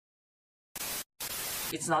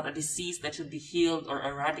It's not a disease that should be healed or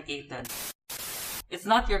eradicated. It's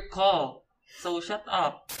not your call, so shut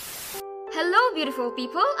up. Hello, beautiful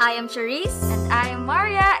people. I am Charisse. And I am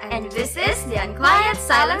Maria. And this is the Unquiet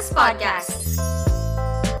Silence Podcast.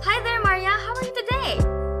 Hi there, Maria. How are you today?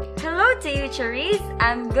 Hello to you, Charisse.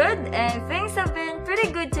 I'm good, and things have been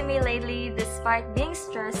pretty good to me lately, despite being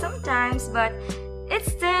stressed sometimes, but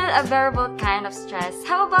it's still a bearable kind of stress.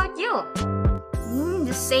 How about you?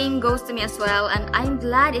 The same goes to me as well, and I'm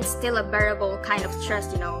glad it's still a bearable kind of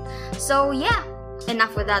stress, So yeah,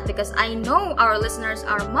 enough with that, because I know our listeners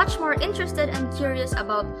are much more interested and curious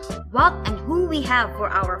about what and who we have for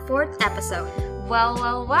our 4th episode.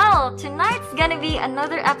 Well, tonight's gonna be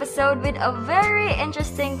another episode with a very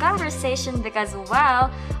interesting conversation because,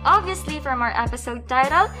 obviously from our episode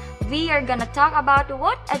title, we are gonna talk about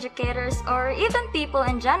what educators or even people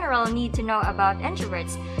in general need to know about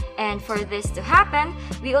introverts. And for this to happen,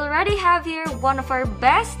 we already have here one of our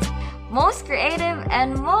best, most creative,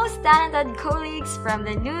 and most talented colleagues from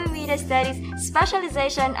the New Media Studies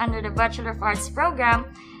specialization under the Bachelor of Arts program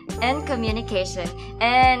in Communication.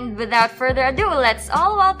 And without further ado, let's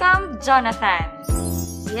all welcome Jonathan.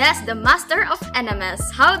 Yes, the master of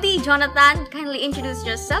NMS. Howdy, Jonathan. Kindly introduce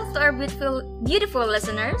yourself to our beautiful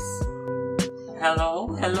listeners.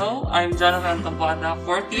 Hello. I'm Jonathan Tabuada,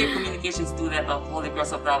 4th year communication student of Holy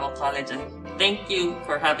Cross of Davao College, and thank you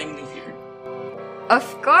for having me here. Of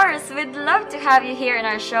course, we'd love to have you here in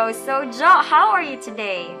our show. So, Jo, how are you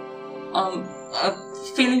today?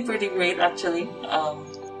 Feeling pretty great actually.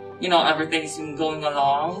 Everything's been going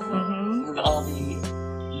along with all the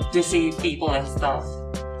busy people and stuff.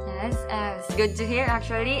 Yes, it's good to hear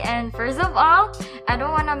actually. And first of all, I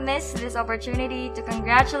don't want to miss this opportunity to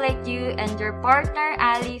congratulate you and your partner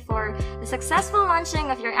Ali for the successful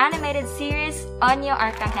launching of your animated series Onyo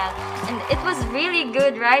Arcangel. And it was really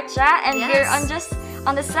good, right, Cha? And we're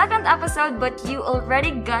on the 2nd episode, but you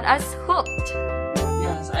already got us hooked.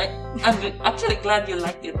 Yes, I'm actually glad you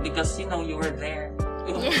liked it because you were there.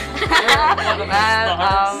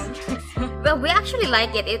 Well, we actually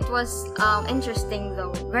like it. It was interesting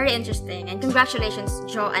though. Very interesting. And congratulations,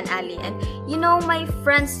 Joe and Ali. And my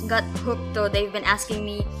friends got hooked though. They've been asking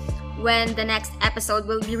me when the next episode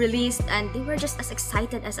will be released, and they were just as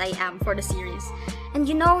excited as I am for the series. And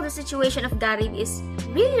the situation of Darig is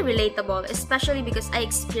really relatable, especially because I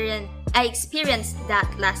experienced that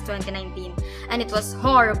last 2019, and it was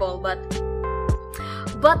horrible, but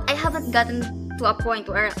I haven't gotten to a point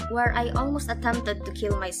where I almost attempted to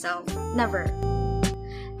kill myself. Never.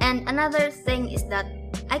 And another thing is that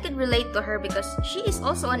I could relate to her because she is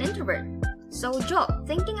also an introvert. So Jo,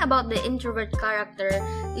 thinking about the introvert character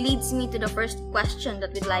leads me to the first question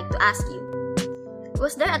that we'd like to ask you.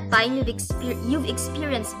 Was there a time you've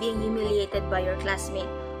experienced being humiliated by your classmate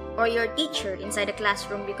or your teacher inside the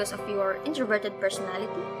classroom because of your introverted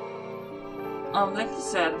personality? Like you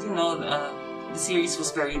said, the series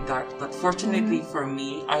was very dark, but fortunately for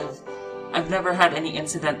me, I've never had any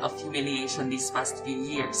incident of humiliation these past few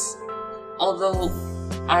years. Although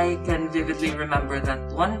I can vividly remember that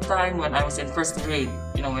one time when I was in 1st grade,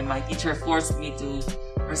 when my teacher forced me to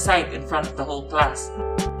recite in front of the whole class.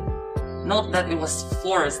 Note that it was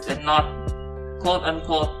forced and not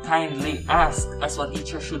quote-unquote kindly asked, as what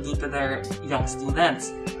teachers should do to their young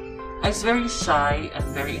students. I was very shy and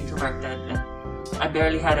very introverted, and I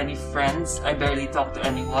barely had any friends. I barely talked to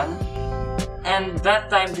anyone. And that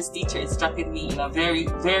time, this teacher instructed me in a very,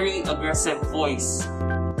 very aggressive voice.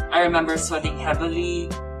 I remember sweating heavily,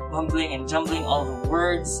 mumbling and jumbling all the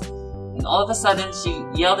words. And all of a sudden, she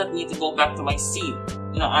yelled at me to go back to my seat,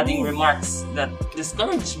 adding remarks that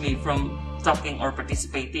discouraged me from talking or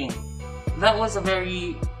participating. That was a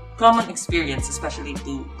very common experience, especially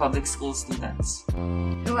to public school students.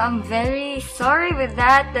 Oh, I'm very sorry with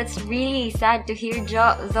that. That's really sad to hear,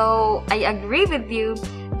 Jo. Though I agree with you,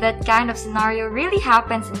 that kind of scenario really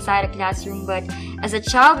happens inside a classroom. But as a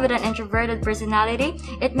child with an introverted personality,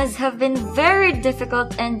 it must have been very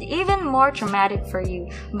difficult and even more traumatic for you.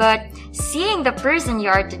 But seeing the person you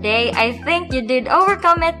are today, I think you did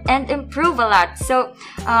overcome it and improve a lot. So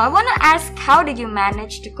I want to ask, how did you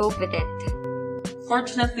manage to cope with it?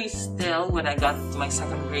 Fortunately, still, when I got to my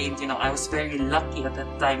 2nd grade, I was very lucky at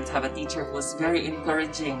that time to have a teacher who was very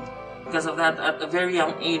encouraging. Because of that, at a very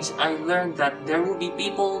young age, I learned that there will be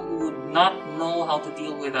people who would not know how to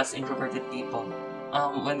deal with us introverted people.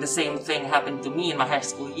 When the same thing happened to me in my high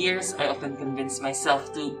school years, I often convinced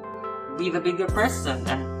myself to be the bigger person.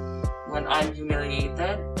 And when I'm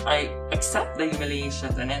humiliated, I accept the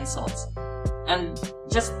humiliations and insults. And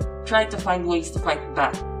just try to find ways to fight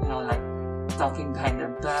back, like talking behind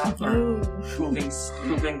their back or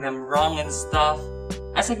proving them wrong and stuff.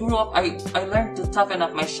 as I grew up, I learned to toughen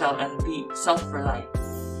up my shell and be self-reliant.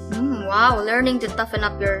 Wow, learning to toughen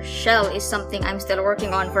up your shell is something I'm still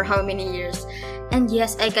working on for how many years. And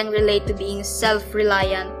yes, I can relate to being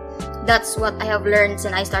self-reliant. That's what I have learned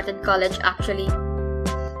since I started college actually.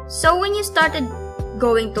 So when you started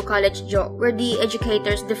going to college, Joe, were the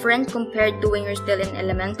educators different compared to when you're still in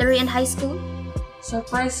elementary and high school?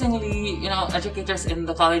 Surprisingly, educators in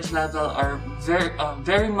the college level are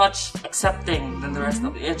very much accepting than the rest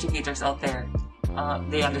of the educators out there.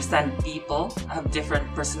 They understand people have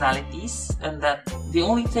different personalities, and that the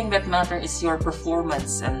only thing that matters is your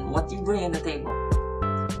performance and what you bring in the table.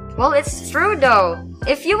 Well, it's true though.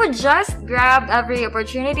 If you would just grab every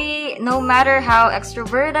opportunity, no matter how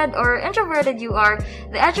extroverted or introverted you are,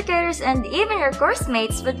 the educators and even your course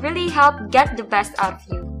mates would really help get the best out of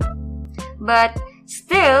you. But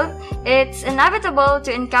still, it's inevitable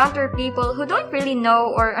to encounter people who don't really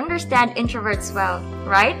know or understand introverts well,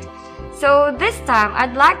 right? So this time,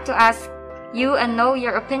 I'd like to ask you and know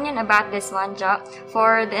your opinion about this one, Jo.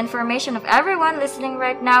 For the information of everyone listening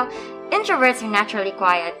right now, introverts are naturally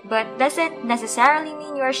quiet, but does it necessarily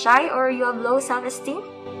mean you are shy or you have low self-esteem?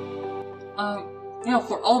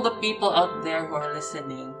 For all the people out there who are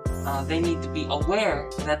listening, they need to be aware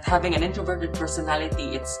that having an introverted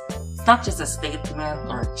personality, it's not just a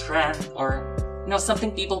statement or a trend or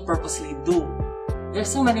something people purposely do. There's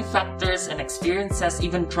so many factors and experiences,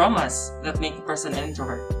 even traumas, that make a person an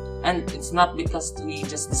introvert. And it's not because we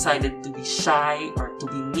just decided to be shy or to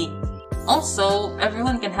be meek. Also,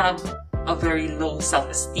 everyone can have a very low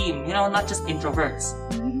self-esteem, not just introverts.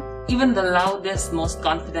 Even the loudest, most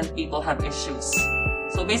confident people have issues.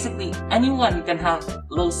 So basically, anyone can have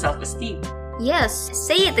low self-esteem. Yes,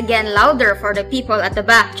 say it again louder for the people at the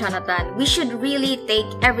back, Jonathan. We should really take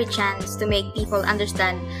every chance to make people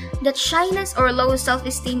understand that shyness or low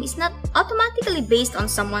self-esteem is not automatically based on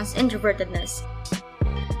someone's introvertedness.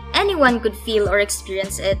 Anyone could feel or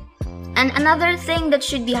experience it. And another thing that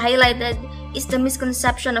should be highlighted is the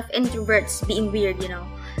misconception of introverts being weird,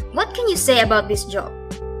 What can you say about this, Joe?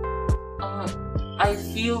 I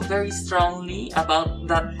feel very strongly about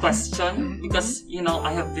that question because,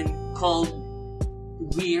 I have been called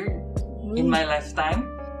weird in my lifetime.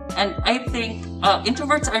 And I think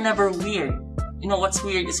introverts are never weird. What's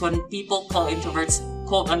weird is when people call introverts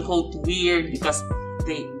quote-unquote weird because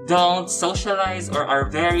they don't socialize or are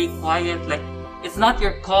very quiet. Like, it's not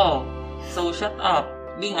your call. So shut up.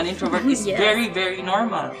 Being an introvert is very, very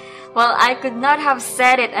normal. Well, I could not have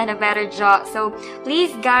said it in a better job. So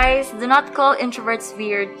please, guys, do not call introverts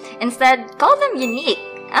weird. Instead, call them unique.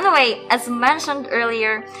 Anyway, as mentioned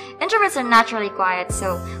earlier, introverts are naturally quiet.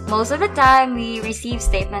 So most of the time, we receive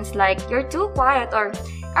statements like, "You're too quiet," or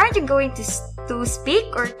 "Aren't you going to speak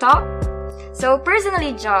or talk?" So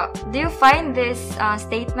personally, Jo, do you find these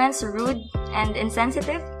statements rude and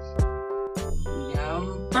insensitive?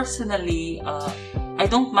 Personally, I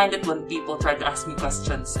don't mind it when people try to ask me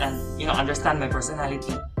questions and, understand my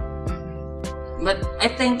personality. But I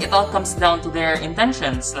think it all comes down to their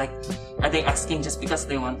intentions. Like, are they asking just because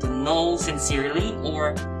they want to know sincerely,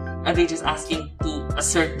 or are they just asking to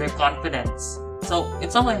assert their confidence? So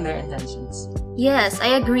it's all in their intentions. Yes,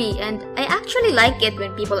 I agree, and I actually like it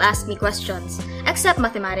when people ask me questions, except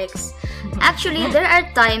mathematics. Actually, there are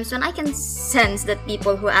times when I can sense that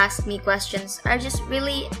people who ask me questions are just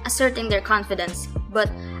really asserting their confidence. But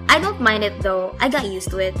I don't mind it though, I got used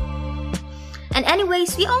to it. And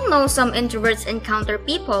anyways, we all know some introverts encounter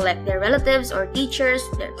people like their relatives or teachers,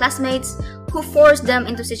 their classmates, who force them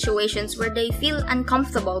into situations where they feel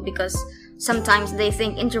uncomfortable because sometimes they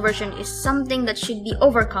think introversion is something that should be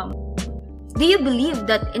overcome. Do you believe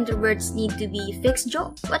that introverts need to be fixed,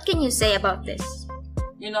 Joe? What can you say about this?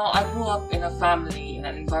 I grew up in a family, in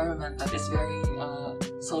an environment that is very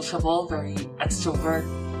sociable, very extrovert.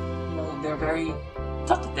 They're very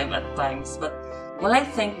talkative at times. But while I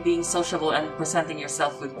think being sociable and presenting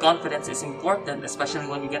yourself with confidence is important, especially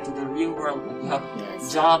when you get to the real world, when you have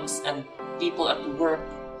jobs and people at work,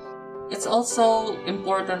 it's also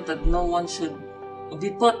important that no one should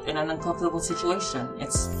be put in an uncomfortable situation.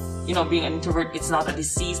 It's, being an introvert, it's not a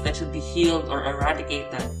disease that should be healed or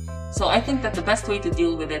eradicated. So I think that the best way to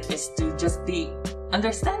deal with it is to just be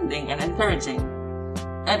understanding and encouraging.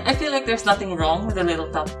 And I feel like there's nothing wrong with a little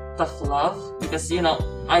tough love because,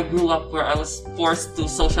 I grew up where I was forced to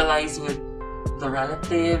socialize with the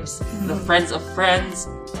relatives, the friends of friends,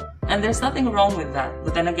 and there's nothing wrong with that.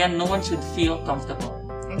 But then again, no one should feel comfortable.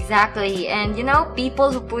 Exactly. And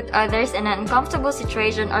people who put others in an uncomfortable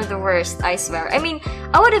situation are the worst, I swear. I mean,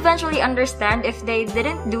 I would eventually understand if they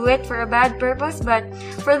didn't do it for a bad purpose, but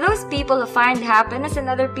for those people who find happiness in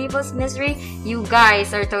other people's misery, you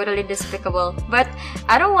guys are totally despicable. But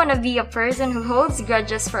I don't want to be a person who holds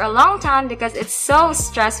grudges for a long time because it's so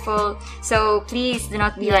stressful. So please do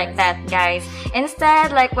not be like that, guys.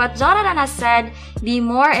 Instead, like what Jonathan has said, be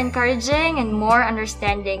more encouraging and more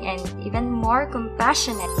understanding and even more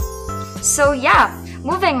compassionate. So yeah,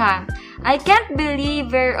 moving on. I can't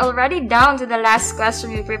believe we're already down to the last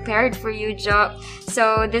question we prepared for you, Jo.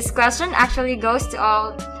 So this question actually goes to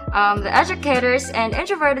all the educators and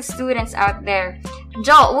introverted students out there.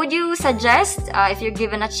 Jo, would you suggest, if you're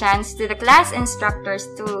given a chance to the class instructors,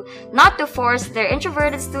 to not to force their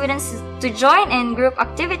introverted students to join in group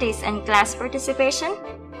activities and class participation?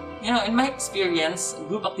 In my experience,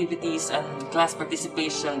 group activities and class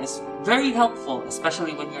participation is very helpful,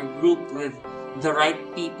 especially when you're grouped with the right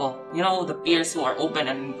people, the peers who are open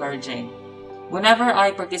and encouraging. Whenever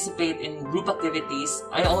I participate in group activities,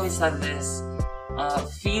 I always have this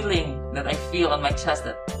feeling that I feel on my chest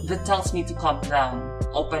that tells me to calm down,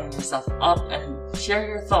 open yourself up, and share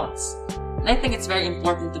your thoughts. And I think it's very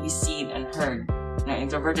important to be seen and heard.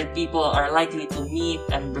 Introverted people are likely to meet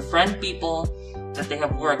and befriend people that they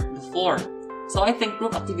have worked before. So I think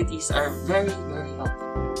group activities are very, very helpful.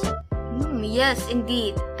 Yes,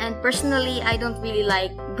 indeed. And personally, I don't really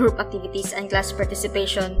like group activities and class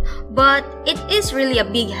participation, but it is really a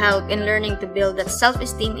big help in learning to build that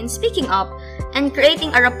self-esteem in speaking up and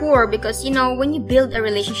creating a rapport because, when you build a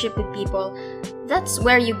relationship with people, that's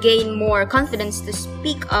where you gain more confidence to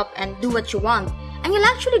speak up and do what you want, and you'll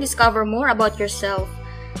actually discover more about yourself.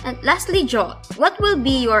 And lastly, Jo, what will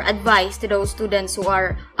be your advice to those students who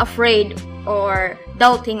are afraid or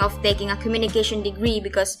doubting of taking a communication degree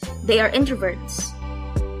because they are introverts?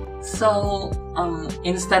 So,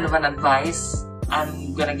 instead of an advice,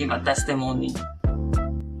 I'm gonna give a testimony.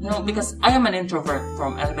 Because I am an introvert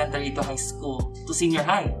from elementary to high school to senior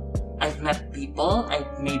high. I've met people,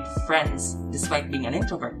 I've made friends despite being an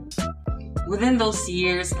introvert. Within those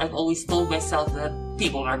years, I've always told myself that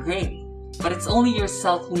people are great. But it's only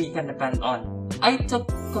yourself whom you can depend on. I took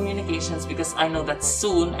communications because I know that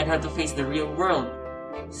soon I'd have to face the real world.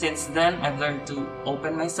 Since then, I've learned to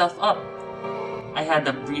open myself up. I had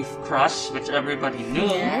a brief crush, which everybody knew.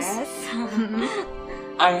 Yes.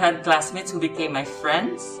 I had classmates who became my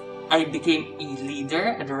friends. I became a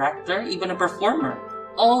leader, a director, even a performer.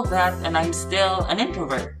 All that, and I'm still an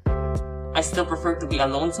introvert. I still prefer to be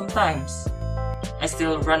alone sometimes. I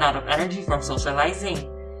still run out of energy from socializing.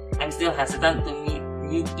 I'm still hesitant to meet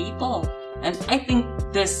new people. And I think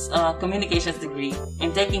this communications degree,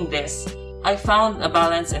 in taking this, I found a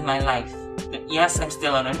balance in my life. Yes, I'm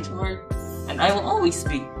still an introvert, and I will always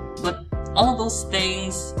be. But all those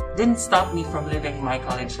things didn't stop me from living my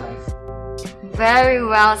college life. Very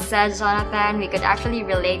well said, Jonathan. We could actually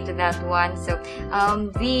relate to that one. So,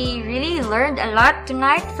 we really learned a lot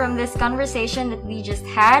tonight from this conversation that we just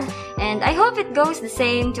had, and I hope it goes the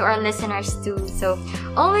same to our listeners too. So,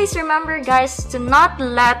 always remember, guys, to not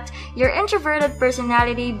let your introverted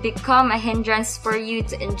personality become a hindrance for you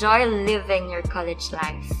to enjoy living your college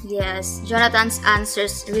life. Yes, Jonathan's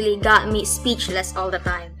answers really got me speechless all the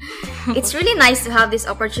time. It's really nice to have this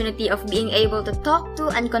opportunity of being able to talk to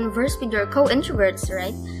and converse with your co-introverts,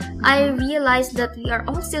 right? I realized that we are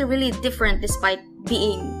all still really different despite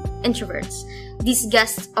being introverts. These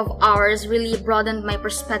guests of ours really broadened my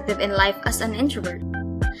perspective in life as an introvert.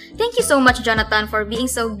 Thank you so much, Jonathan, for being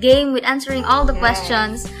so game with answering all the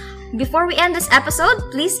questions. Before we end this episode,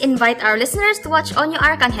 please invite our listeners to watch On Your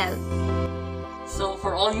Arcangel. So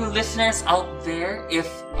for all you listeners out there, if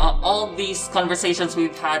all these conversations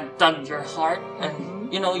we've had tugged your heart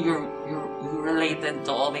and you're related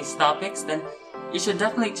to all these topics, then you should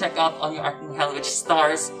definitely check out On Your Arcangel, which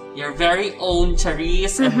stars your very own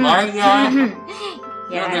Charisse and Maria.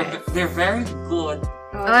 They're very good.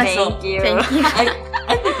 Oh, thank you. Thank you.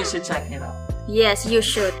 I think you should check it out. Yes, you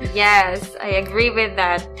should. Yes, I agree with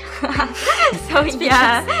that. So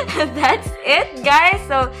yeah, that's it, guys.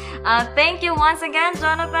 So thank you once again,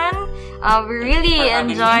 Jonathan. We really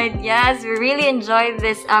enjoyed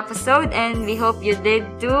this episode, and we hope you did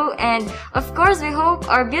too. And of course, we hope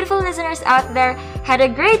our beautiful listeners out there had a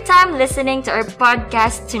great time listening to our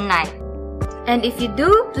podcast tonight. And if you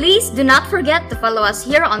do, please do not forget to follow us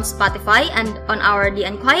here on Spotify and on our The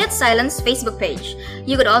Unquiet Silence Facebook page.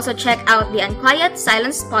 You could also check out the Unquiet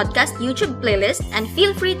Silence podcast YouTube playlist and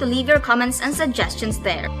feel free to leave your comments and suggestions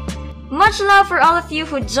there. Much love for all of you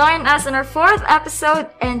who joined us on our 4th episode,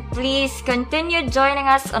 and please continue joining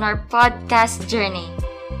us on our podcast journey.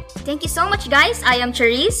 Thank you so much, guys. I am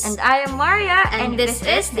Charisse. And I am Maria. And this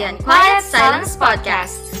is the Unquiet Silence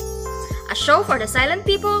Podcast. A show for the silent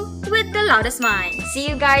people with the loudest minds. See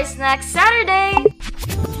you guys next Saturday.